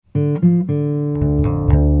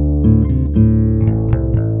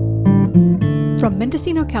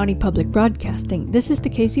Mendocino County Public Broadcasting, this is the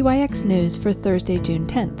KCYX News for Thursday, June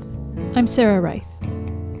 10th. I'm Sarah Reith.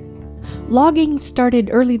 Logging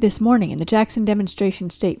started early this morning in the Jackson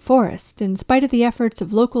Demonstration State Forest, in spite of the efforts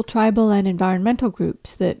of local tribal and environmental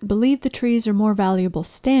groups that believe the trees are more valuable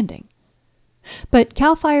standing. But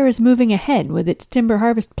CAL FIRE is moving ahead with its timber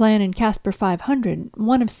harvest plan in Casper 500,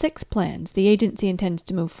 one of 6 plans the agency intends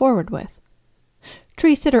to move forward with.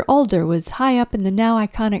 Tree sitter Alder was high up in the now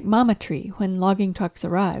iconic Mama Tree when logging trucks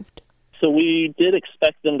arrived. So we did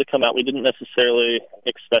expect them to come out. We didn't necessarily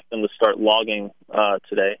expect them to start logging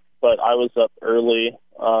today, but I was up early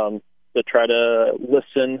to try to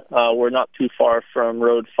listen. We're not too far from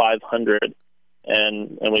Road 500,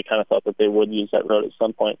 and we kind of thought that they would use that road at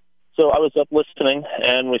some point. So I was up listening,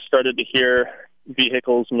 and we started to hear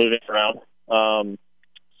vehicles moving around.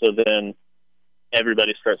 So then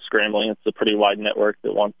everybody starts scrambling. It's a pretty wide network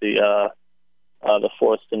that want the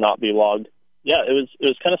forest to not be logged. Yeah, it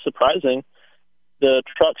was kind of surprising. The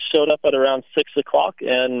trucks showed up at around 6 o'clock,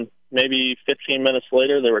 and maybe 15 minutes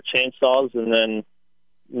later there were chainsaws, and then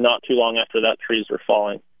not too long after that, trees were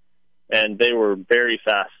falling. And they were very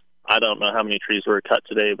fast. I don't know how many trees were cut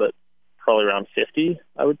today, but probably around 50,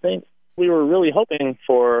 I would think. We were really hoping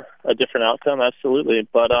for a different outcome, absolutely,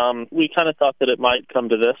 but we kind of thought that it might come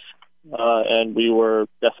to this. And we were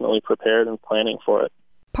definitely prepared and planning for it.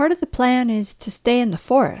 Part of the plan is to stay in the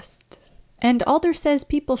forest, and Alder says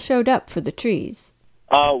people showed up for the trees.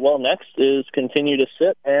 Well, next is continue to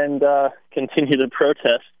sit and continue to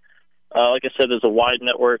protest. Like I said, there's a wide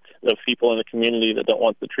network of people in the community that don't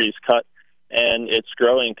want the trees cut, and it's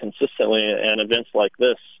growing consistently, and events like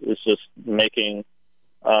this is just making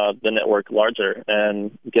the network larger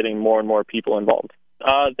and getting more and more people involved.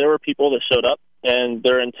 There were people that showed up, and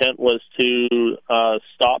their intent was to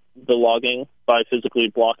stop the logging by physically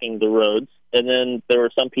blocking the roads. And then there were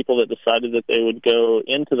some people that decided that they would go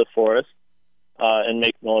into the forest and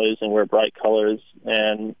make noise and wear bright colors,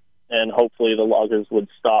 and hopefully the loggers would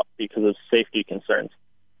stop because of safety concerns.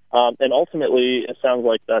 And ultimately, it sounds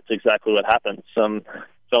like that's exactly what happened. Some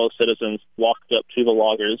fellow citizens walked up to the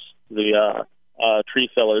loggers. The tree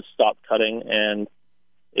fellers stopped cutting, and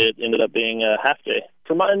it ended up being a half day.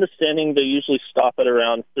 From my understanding, they usually stop at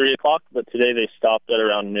around 3 o'clock, but today they stopped at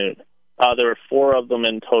around noon. There were 4 of them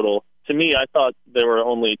in total. To me, I thought there were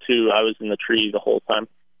only 2. I was in the tree the whole time.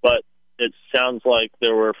 But it sounds like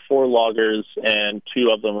there were 4 loggers and 2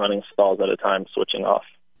 of them running stalls at a time, switching off.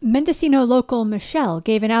 Mendocino local Michelle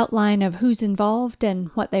gave an outline of who's involved and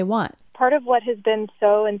what they want. Part of what has been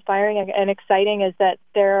so inspiring and exciting is that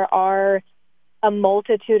there are a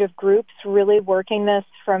multitude of groups really working this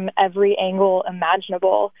from every angle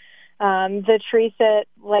imaginable. The tree sit,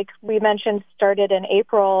 like we mentioned, started in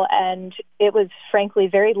April, and it was frankly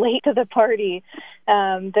very late to the party.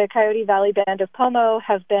 The Coyote Valley Band of Pomo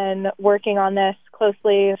have been working on this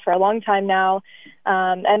closely for a long time now,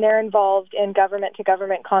 and they're involved in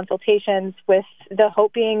government-to-government consultations with the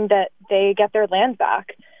hope being that they get their land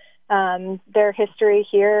back. Their history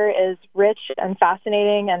here is rich and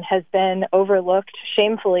fascinating and has been overlooked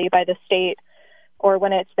shamefully by the state, or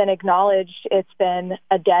when it's been acknowledged, it's been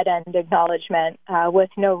a dead-end acknowledgement with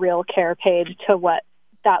no real care paid to what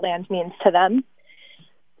that land means to them.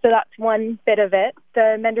 So that's one bit of it.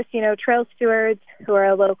 The Mendocino Trail Stewards, who are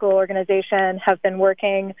a local organization, have been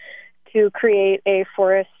working to create a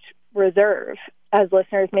forest reserve. As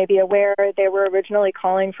listeners may be aware, they were originally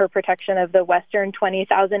calling for protection of the western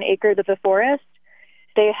 20,000 acres of the forest.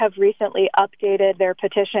 They have recently updated their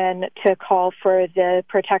petition to call for the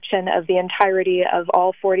protection of the entirety of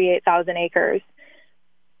all 48,000 acres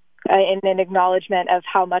in an acknowledgement of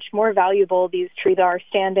how much more valuable these trees are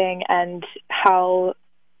standing and how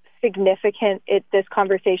significant this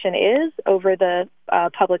conversation is over the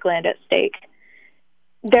public land at stake.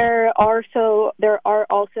 There are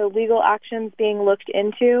also legal actions being looked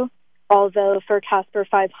into, although for Casper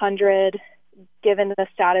 500, given the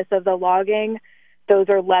status of the logging, those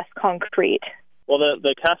are less concrete. Well,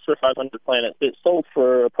 the Casper 500 plan, it sold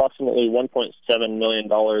for approximately $1.7 million,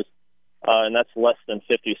 and that's less than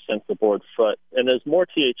 50 cents a board foot. And there's more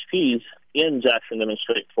THPs in Jackson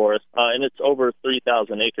Demonstrate Forest, and it's over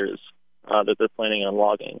 3,000 acres that they're planning on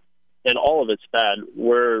logging. And all of it's bad.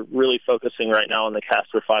 We're really focusing right now on the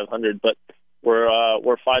Casper 500, but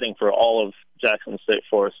we're fighting for all of Jackson State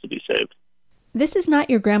Forest to be saved. This is not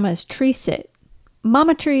your grandma's tree sit.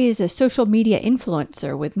 Mama Tree is a social media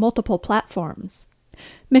influencer with multiple platforms.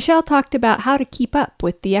 Michelle talked about how to keep up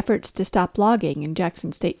with the efforts to stop logging in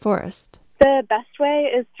Jackson State Forest. The best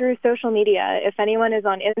way is through social media. If anyone is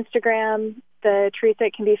on Instagram, the tree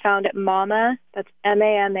sit can be found at MAMA, that's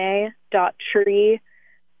MAMA.tree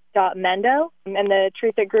KZYX.mendo, and the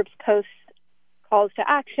Truth It Groups posts calls to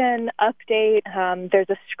action, update. There's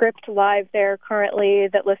a script live there currently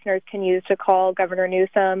that listeners can use to call Governor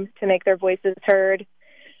Newsom to make their voices heard.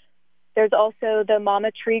 There's also the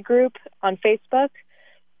Mama Tree group on Facebook.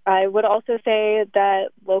 I would also say that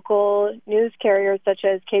local news carriers such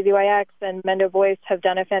as KZYX and Mendo Voice have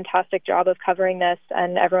done a fantastic job of covering this,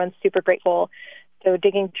 and everyone's super grateful. So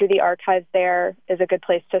digging through the archives there is a good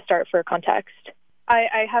place to start for context.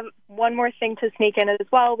 I have one more thing to sneak in as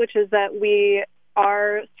well, which is that we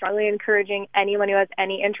are strongly encouraging anyone who has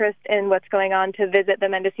any interest in what's going on to visit the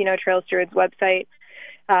Mendocino Trail Stewards website,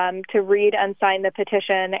 to read and sign the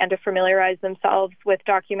petition and to familiarize themselves with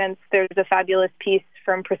documents. There's a fabulous piece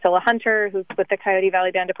from Priscilla Hunter, who's with the Coyote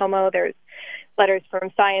Valley Band of Pomo. There's letters from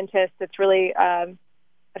scientists. It's really a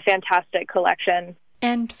fantastic collection.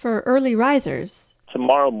 And for early risers,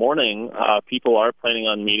 tomorrow morning, people are planning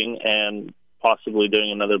on meeting and possibly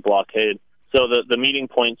doing another blockade. So the meeting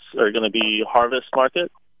points are going to be Harvest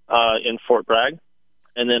Market in Fort Bragg,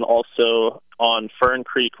 and then also on Fern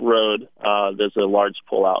Creek Road, there's a large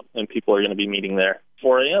pullout, and people are going to be meeting there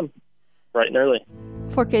 4 a.m., bright and early.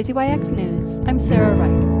 For KZYX News, I'm Sarah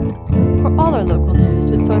Wright. For all our local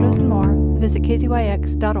news with photos and more, visit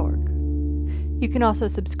kzyx.org. You can also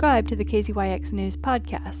subscribe to the KZYX News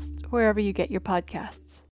podcast, wherever you get your podcasts.